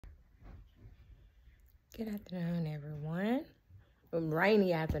Good afternoon, everyone. A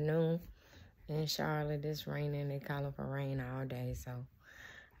rainy afternoon in Charlotte. It's raining. They calling for rain all day. So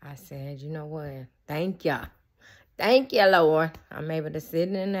I said, you know what? Thank ya. Thank you, Lord. I'm able to sit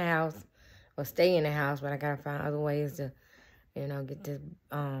in the house or stay in the house, but I got to find other ways to, get this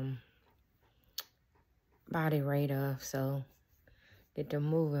body rate up. So get them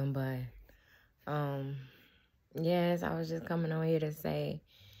moving. But, yes, I was just coming on here to say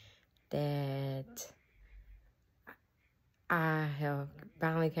that I have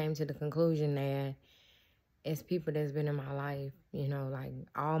finally came to the conclusion that it's people that's been in my life, like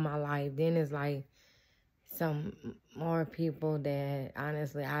all my life. Then it's like some more people that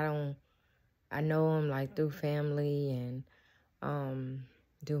honestly I know them like through family and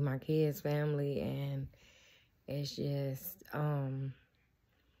through my kids' family, and it's just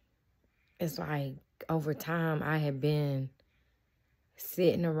it's like over time I have been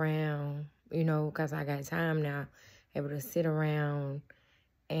sitting around, because I got time now, able to sit around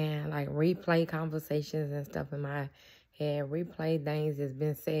and like replay conversations and stuff in my head, replay things that's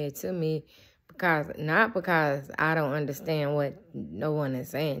been said to me, not because I don't understand what no one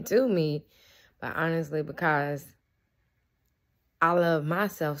is saying to me, but honestly because I love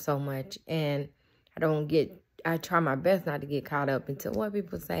myself so much, and I try my best not to get caught up into what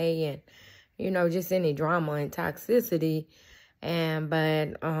people say and, just any drama and toxicity.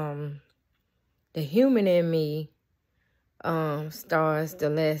 But the human in me starts to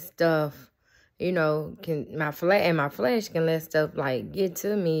let stuff, my flesh can let stuff like get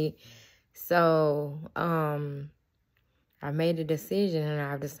to me. So I made a decision, and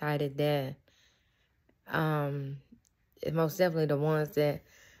I've decided that it's most definitely the ones that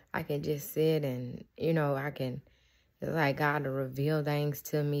I can just sit and, it's like God to reveal things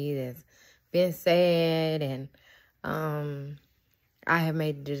to me that's been said. And I have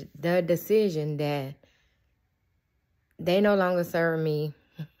made the decision that they no longer serve me.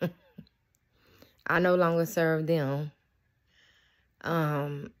 I no longer serve them.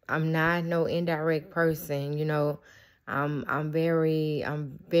 I'm not no indirect person, I'm very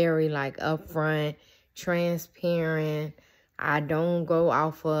like upfront, transparent. I don't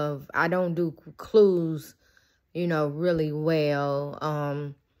do clues, really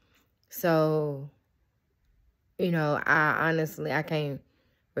well. So, I can't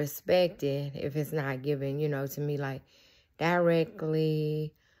respect it if it's not given, to me like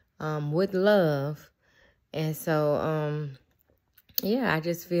directly, with love. And so, yeah, I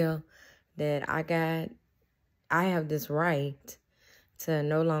just feel that I have this right to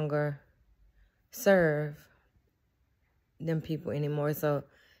no longer serve them people anymore. So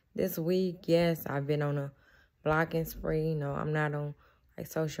this week, yes, I've been on a blocking spree. I'm not on like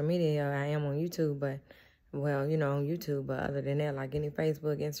social media. I am on YouTube, but on YouTube, but other than that, like any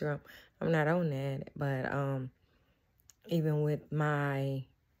Facebook, Instagram, I'm not on that. But even with my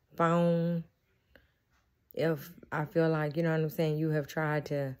phone, if I feel like, you know what I'm saying, if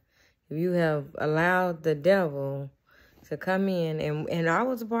you have allowed the devil to come in, and I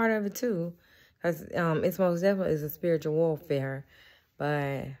was a part of it too, because it's most definitely is a spiritual warfare.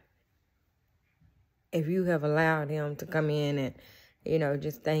 But if you have allowed him to come in and,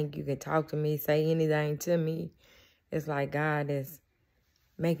 just think you can talk to me, say anything to me, it's like God is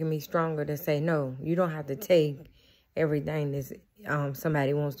making me stronger to say, no, you don't have to take everything that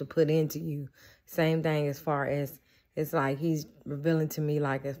somebody wants to put into you. Same thing as far as, it's like he's revealing to me,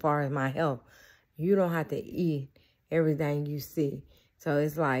 like as far as my health, you don't have to eat everything you see. So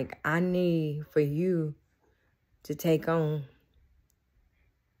it's like I need for you to take on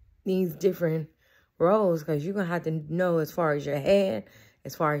these different roles, because you're going to have to know as far as your head,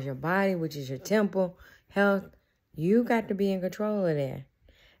 as far as your body, which is your temple, health, you got to be in control of that.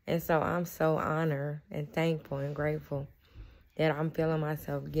 And so I'm so honored and thankful and grateful that I'm feeling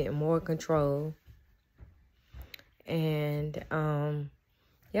myself getting more control. And,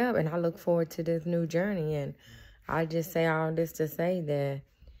 yeah, and I look forward to this new journey. And I just say all this to say that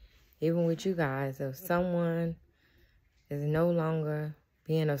even with you guys, if someone is no longer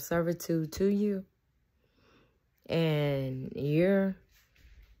being of servitude to you, and you're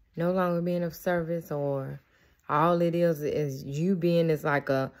no longer being of service, or all it is you being is like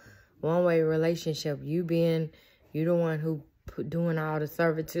a one-way relationship. You the one who doing all the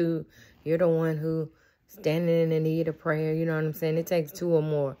servitude. You're the one who standing in the need of prayer. You know what I'm saying? It takes two or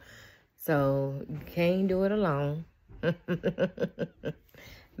more. So you can't do it alone.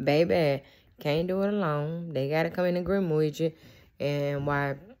 Baby, can't do it alone. They got to come in agreement with you. And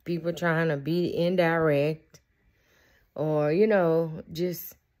while people trying to be indirect or,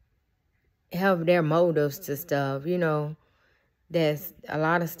 just have their motives to stuff, There's a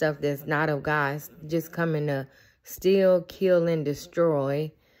lot of stuff that's not of God. It's just coming to steal, kill, and destroy.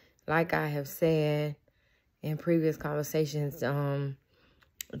 Like I have said in previous conversations, the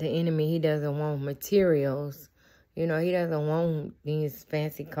enemy, he doesn't want materials. You know, he doesn't want these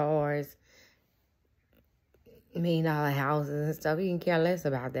fancy cars, $1 million houses and stuff. He can care less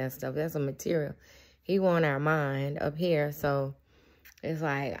about that stuff. That's a material. He want our mind up here. So it's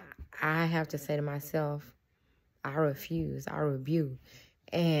like I have to say to myself, I refuse, I rebuke.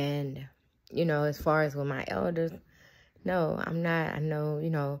 And, you know, as far as with my elders, no, I'm not. I know,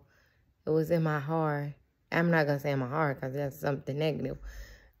 you know, it was in my heart. I'm not going to say in my heart because that's something negative.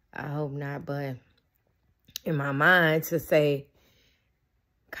 I hope not. But in my mind to say,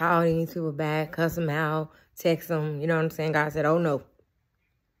 call these people back, cuss them out, text them. You know what I'm saying? God said, oh, no.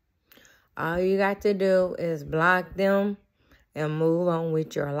 All you got to do is block them and move on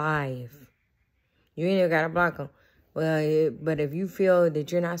with your life. You ain't even got to block them. Well, but if you feel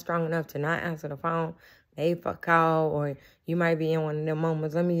that you're not strong enough to not answer the phone, they call, or you might be in one of them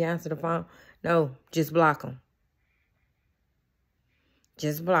moments, let me answer the phone. No, just block them.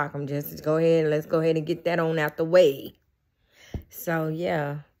 Just block them. Just go ahead. Let's go ahead and get that on out the way. So,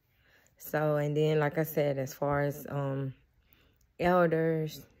 yeah. So, and then, like I said, as far as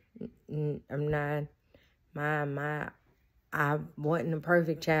elders, I'm not, I wasn't a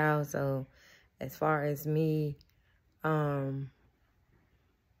perfect child. So, as far as me,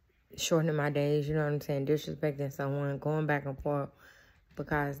 shortening my days, you know what I'm saying, disrespecting someone, going back and forth,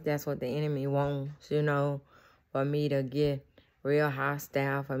 because that's what the enemy wants, you know, for me to get real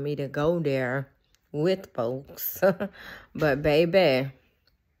hostile, for me to go there with folks. But baby,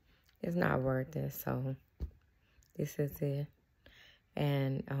 it's not worth it. So this is it.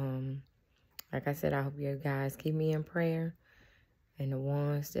 And like I said, I hope you guys keep me in prayer, and the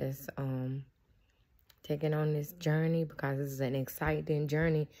ones that's taking on this journey, because this is an exciting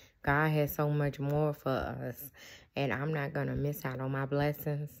journey. God has so much more for us, and I'm not going to miss out on my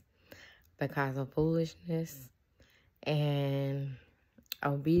blessings because of foolishness. And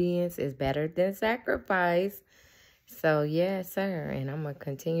obedience is better than sacrifice. So, yes, sir. And I'm going to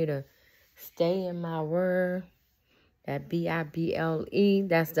continue to stay in my word. That Bible,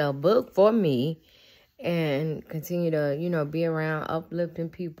 that's the book for me. And continue to, you know, be around uplifting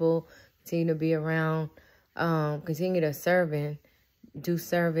people. Continue to be around, continue to do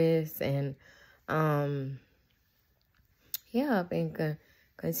service, and, yeah, and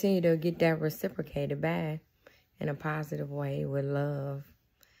continue to get that reciprocated back in a positive way with love.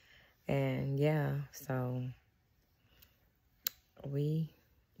 And, yeah, so we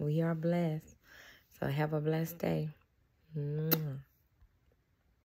are blessed. So have a blessed day. Mwah.